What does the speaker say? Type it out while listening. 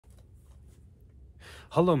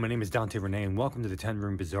Hello, my name is Dante Renee, and welcome to the 10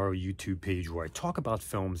 Room Bizarro YouTube page where I talk about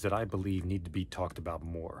films that I believe need to be talked about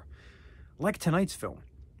more. Like tonight's film.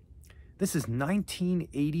 This is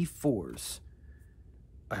 1984's,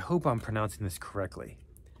 I hope I'm pronouncing this correctly,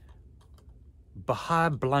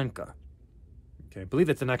 Bahía Blanca. Okay, I believe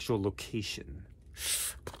that's an actual location.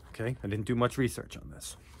 Okay, I didn't do much research on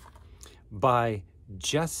this. By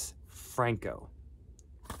Jess Franco.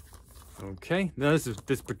 Okay, now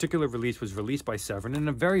this particular release was released by Severin in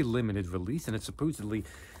a very limited release, and it's supposedly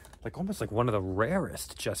almost like one of the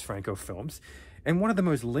rarest Jess Franco films, and one of the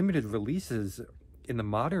most limited releases in the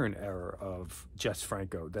modern era of Jess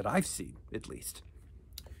Franco that I've seen, at least.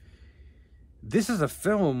 This is a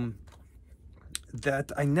film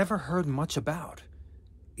that I never heard much about.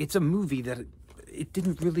 It's a movie that it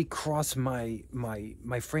didn't really cross my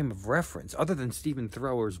frame of reference, other than Stephen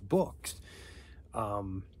Thrower's books.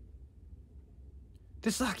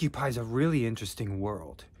 This occupies a really interesting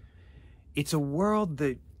world. It's a world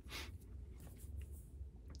that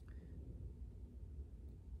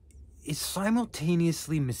is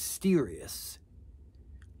simultaneously mysterious,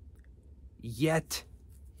 yet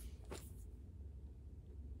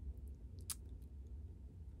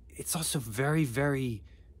it's also very, very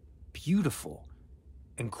beautiful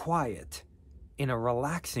and quiet in a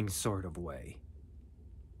relaxing sort of way.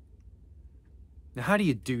 Now, how do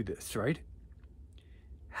you do this, right?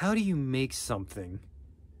 How do you make something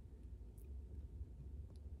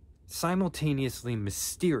simultaneously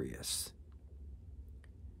mysterious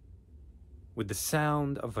with the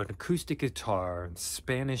sound of an acoustic guitar and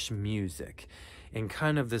Spanish music and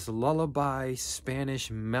kind of this lullaby Spanish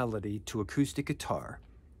melody to acoustic guitar?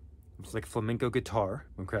 It's like flamenco guitar,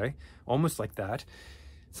 okay? Almost like that.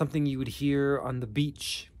 Something you would hear on the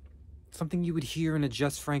beach. Something you would hear in a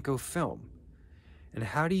Jess Franco film. And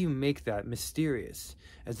how do you make that mysterious?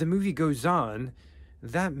 As the movie goes on,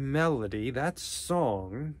 that melody, that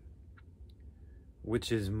song, which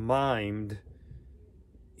is mimed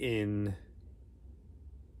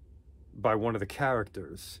by one of the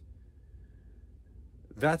characters,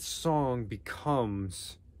 that song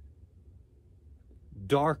becomes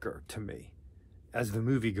darker to me as the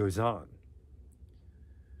movie goes on.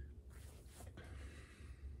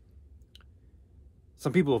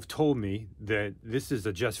 Some people have told me that this is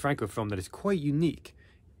a Jess Franco film that is quite unique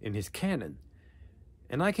in his canon.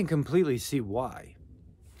 And I can completely see why.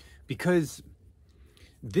 Because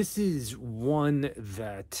this is one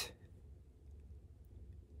that,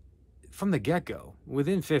 from the get-go,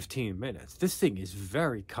 within 15 minutes, this thing is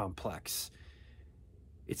very complex.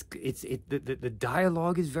 The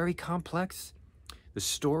dialogue is very complex. The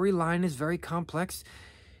storyline is very complex.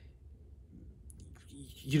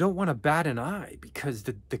 You don't want to bat an eye because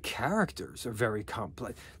the characters are very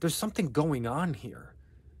complex. There's something going on here.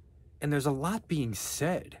 And there's a lot being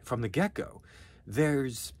said from the get-go.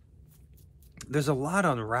 There's a lot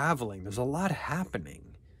unraveling. There's a lot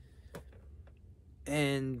happening.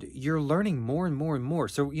 And you're learning more and more and more.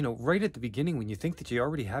 So, right at the beginning, when you think that you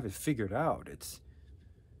already have it figured out,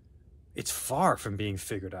 it's far from being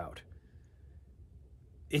figured out.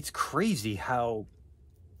 It's crazy how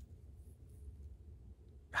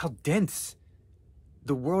dense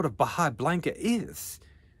the world of Bahía Blanca is.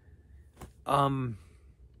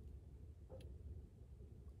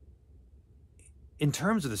 In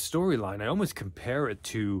terms of the storyline, I almost compare it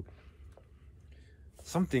to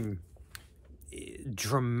something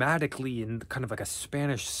dramatically in kind of like a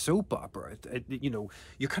Spanish soap opera. You're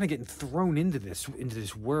kind of getting thrown into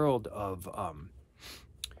this world of,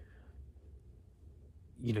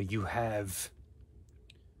 you have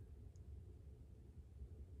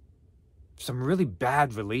some really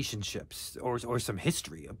bad relationships, or some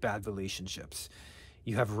history of bad relationships.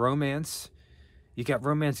 You have romance. You got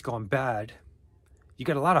romance gone bad. You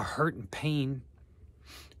got a lot of hurt and pain.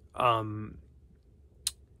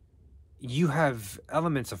 You have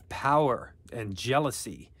elements of power and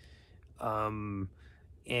jealousy, and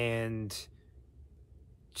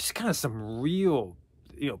just kind of some real,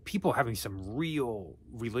 people having some real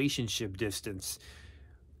relationship distance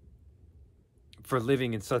for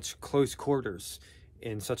living in such close quarters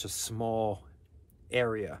in such a small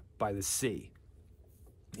area by the sea.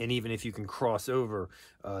 And even if you can cross over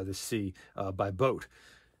the sea by boat.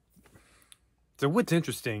 So what's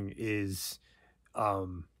interesting is,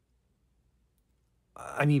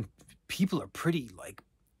 people are pretty,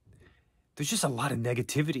 there's just a lot of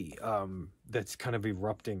negativity that's kind of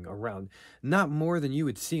erupting around. Not more than you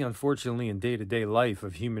would see, unfortunately, in day-to-day life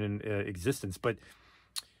of human existence, but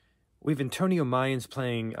we have Antonio Mayans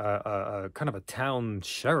playing kind of a town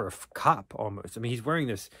sheriff cop almost. I mean, he's wearing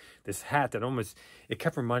this this hat that almost, it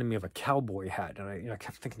kept reminding me of a cowboy hat. And I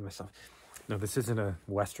kept thinking to myself, no, this isn't a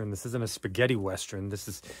Western. This isn't a spaghetti Western. This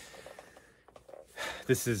is,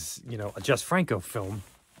 a Jess Franco film.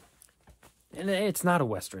 And it's not a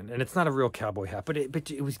Western, and it's not a real cowboy hat, but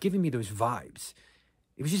it was giving me those vibes.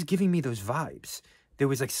 It was just giving me those vibes. There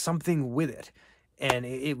was like something with it, and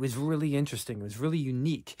it was really interesting. It was really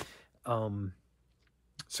unique.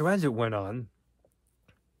 So as it went on,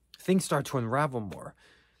 things start to unravel more,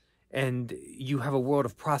 and you have a world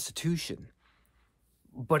of prostitution,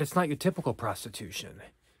 but it's not your typical prostitution.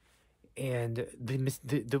 And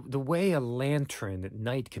the way a lantern at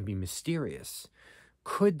night can be mysterious.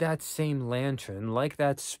 Could that same lantern, like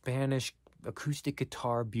that Spanish acoustic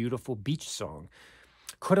guitar beautiful beach song,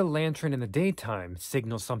 could a lantern in the daytime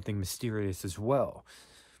signal something mysterious as well?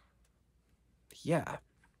 Yeah.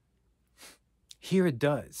 Here it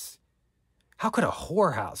does. How could a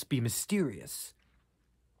whorehouse be mysterious?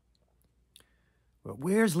 Well,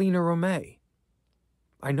 where's Lena Romay?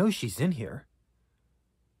 I know she's in here.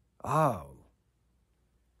 Oh.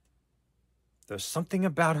 There's something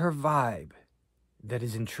about her vibe that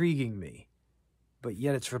is intriguing me, but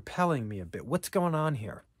yet it's repelling me a bit. What's going on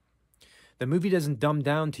here? The movie doesn't dumb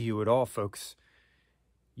down to you at all, folks.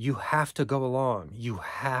 You have to go along. You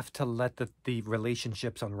have to let the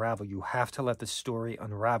relationships unravel. You have to let the story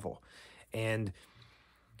unravel. And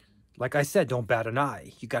like I said, don't bat an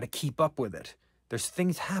eye. You got to keep up with it. There's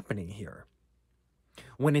things happening here.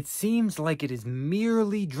 When it seems like it is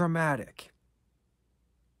merely dramatic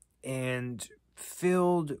and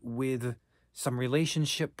filled with some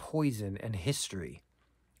relationship poison and history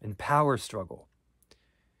and power struggle,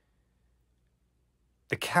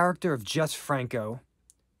 the character of Jess Franco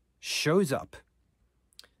shows up.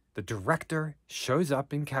 The director shows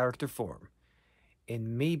up in character form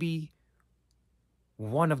in maybe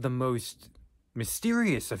one of the most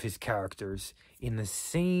mysterious of his characters, in the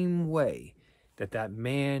same way that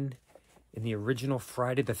man in the original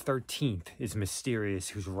Friday the 13th is mysterious,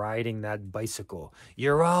 who's riding that bicycle.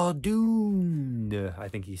 You're all doomed, I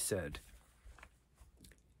think he said.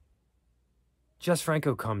 Jess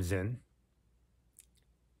Franco comes in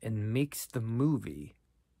and makes the movie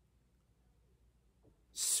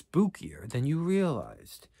spookier than you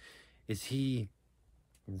realized. Is he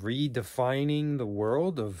redefining the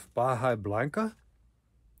world of Bahía Blanca?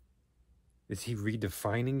 Is he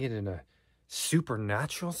redefining it in a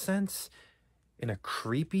supernatural sense? In a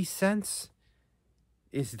creepy sense?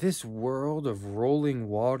 Is this world of rolling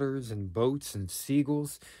waters and boats and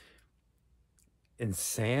seagulls and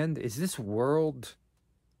sand, is this world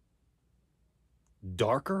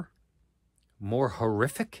darker? More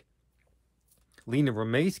horrific? Lena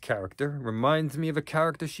Romay's character reminds me of a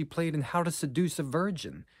character she played in How to Seduce a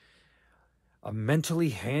Virgin. A mentally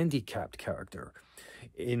handicapped character.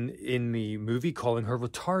 In the movie, calling her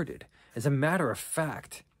retarded. As a matter of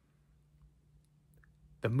fact,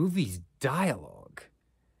 the movie's dialogue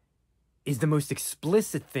is the most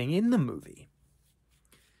explicit thing in the movie.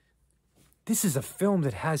 This is a film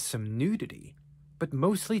that has some nudity, but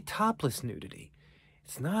mostly topless nudity.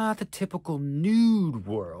 It's not the typical nude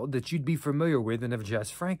world that you'd be familiar with in a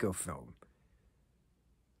Jess Franco film.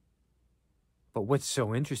 But what's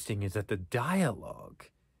so interesting is that the dialogue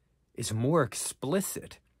is more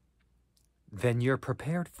explicit than you're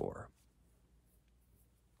prepared for.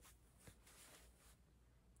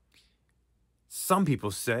 Some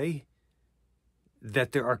people say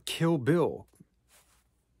that there are Kill Bill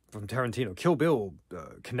from Tarantino, Kill Bill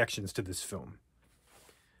connections to this film.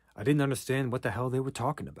 I didn't understand what the hell they were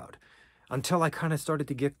talking about until I kind of started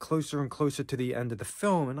to get closer and closer to the end of the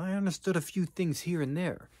film, and I understood a few things here and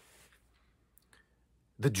there.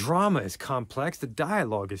 The drama is complex, the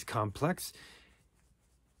dialogue is complex,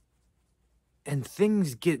 and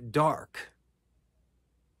things get dark.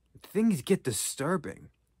 Things get disturbing.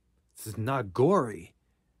 This is not gory,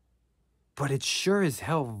 but it sure is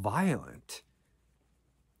hell violent.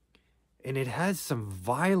 And it has some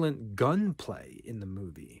violent gunplay in the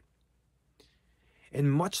movie.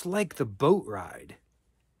 And much like the boat ride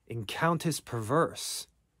in Countess Perverse,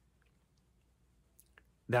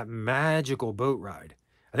 that magical boat ride.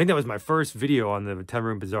 I think that was my first video on the 10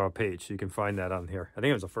 Room Bizarro page, so you can find that on here. I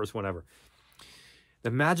think it was the first one ever.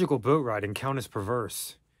 The magical boat ride in Countess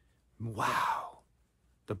Perverse. Wow.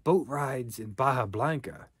 The boat rides in Bahía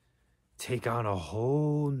Blanca take on a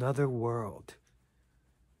whole nother world.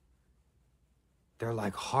 They're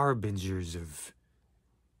like harbingers of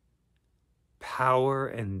power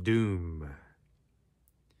and doom.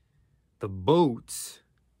 The boats,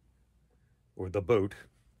 or the boat,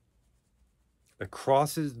 that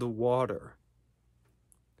crosses the water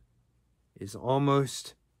is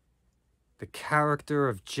almost the character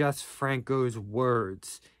of Jess Franco's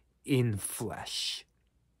words in flesh.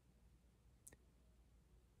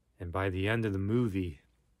 And by the end of the movie,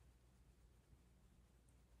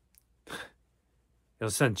 it'll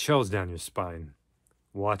send chills down your spine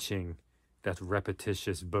watching that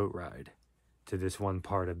repetitious boat ride to this one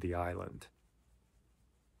part of the island.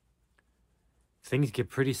 Things get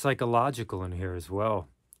pretty psychological in here as well.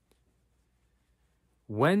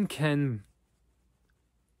 When can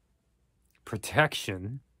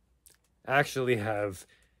protection actually have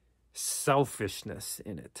selfishness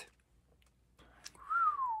in it?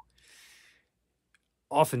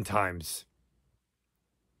 Oftentimes,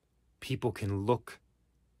 people can look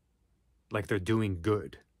like they're doing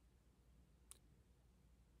good,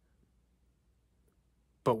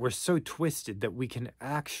 but we're so twisted that we can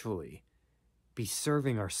actually be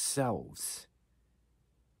serving ourselves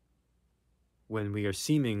when we are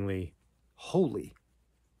seemingly holy.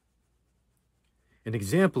 An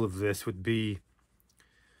example of this would be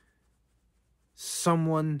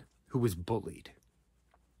someone who was bullied.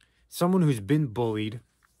 Someone who's been bullied,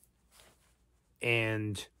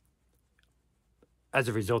 and as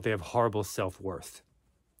a result, they have horrible self-worth.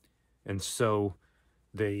 And so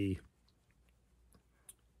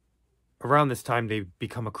around this time, they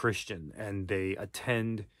become a Christian and they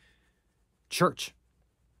attend church.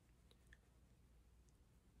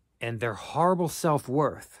 And their horrible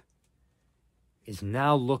self-worth is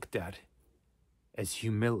now looked at as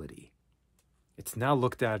humility. It's now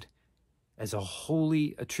looked at as a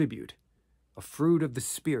holy attribute, a fruit of the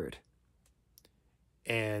Spirit.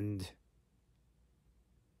 And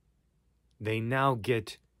they now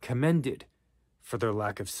get commended for their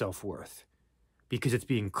lack of self-worth because it's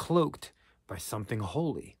being cloaked by something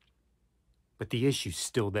holy. But the issue's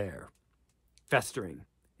still there, festering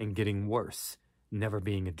and getting worse, never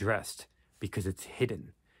being addressed because it's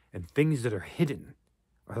hidden. And things that are hidden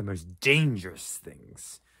are the most dangerous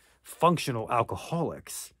things. Functional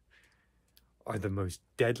alcoholics are the most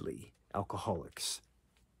deadly alcoholics.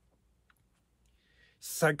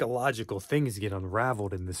 Psychological things get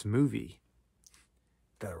unraveled in this movie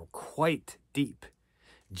that are quite deep.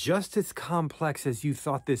 Just as complex as you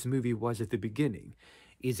thought this movie was at the beginning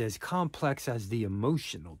is as complex as the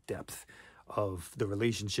emotional depth of the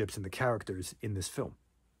relationships and the characters in this film.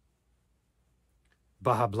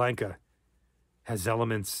 Bahía Blanca has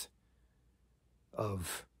elements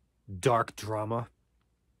of dark drama,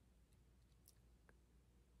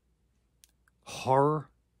 horror,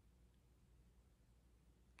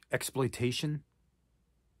 exploitation,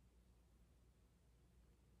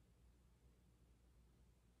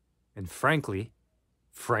 and frankly,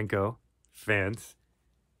 Franco fans,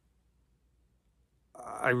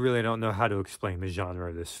 I really don't know how to explain the genre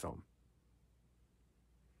of this film.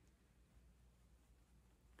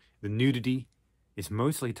 The nudity is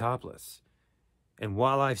mostly topless, and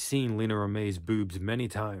while I've seen Lena Romay's boobs many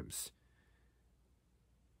times,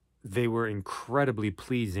 they were incredibly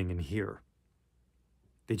pleasing in here.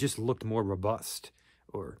 They just looked more robust,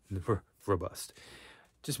 or robust,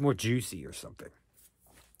 just more juicy or something.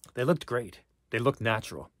 They looked great. They looked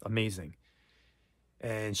natural, amazing.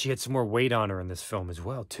 And she had some more weight on her in this film as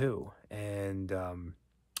well, too. And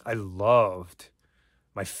I loved,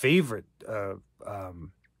 my favorite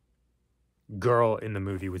girl in the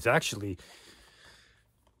movie was actually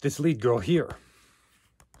this lead girl here.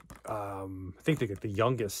 I think they get the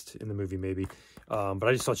youngest in the movie, maybe. But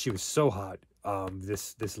I just thought she was so hot.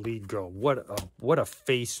 This lead girl, what a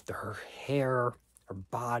face, her hair, her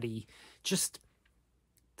body, just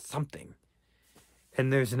something.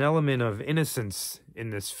 And there's an element of innocence in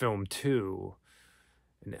this film too,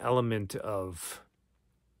 an element of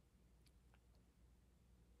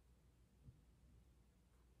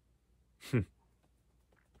there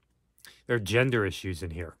are gender issues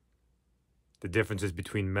in here, the differences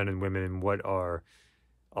between men and women and what are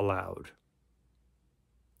allowed.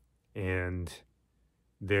 And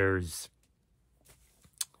there's,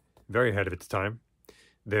 very ahead of its time,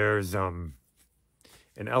 there's an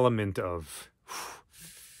element of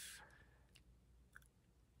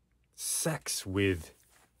sex with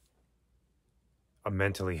a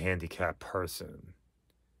mentally handicapped person.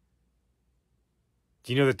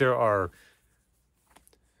 Do you know that there are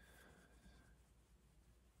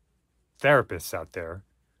therapists out there,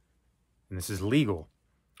 and this is legal,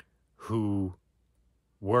 who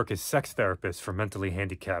work as sex therapists for mentally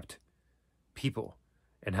handicapped people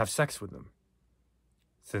and have sex with them,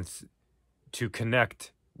 since to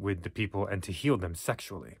connect with the people and to heal them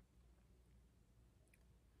sexually.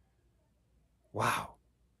 Wow.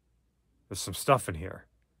 There's some stuff in here.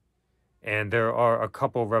 And there are a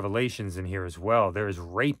couple revelations in here as well. There is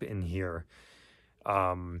rape in here.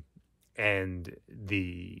 And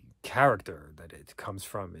the character that it comes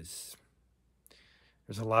from is...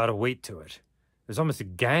 there's a lot of weight to it. There's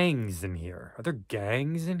almost gangs in here. Are there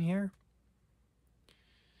gangs in here?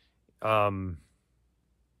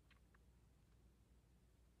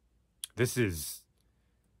 This is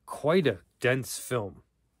quite a dense film.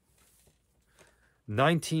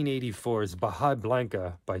 1984's Bahía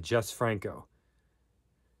Blanca by Jess Franco.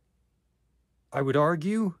 I would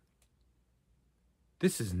argue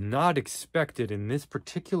this is not expected in this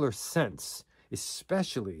particular sense,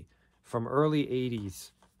 especially from early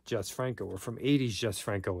 80s Jess Franco, or from 80s Jess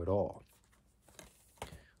Franco at all.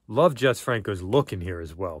 Love Jess Franco's look in here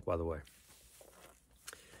as well, by the way.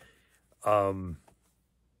 And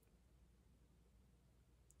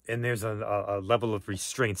there's a level of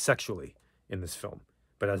restraint sexually in this film.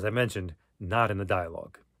 But as I mentioned, not in the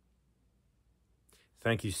dialogue.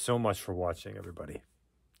 Thank you so much for watching, everybody.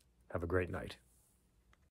 Have a great night.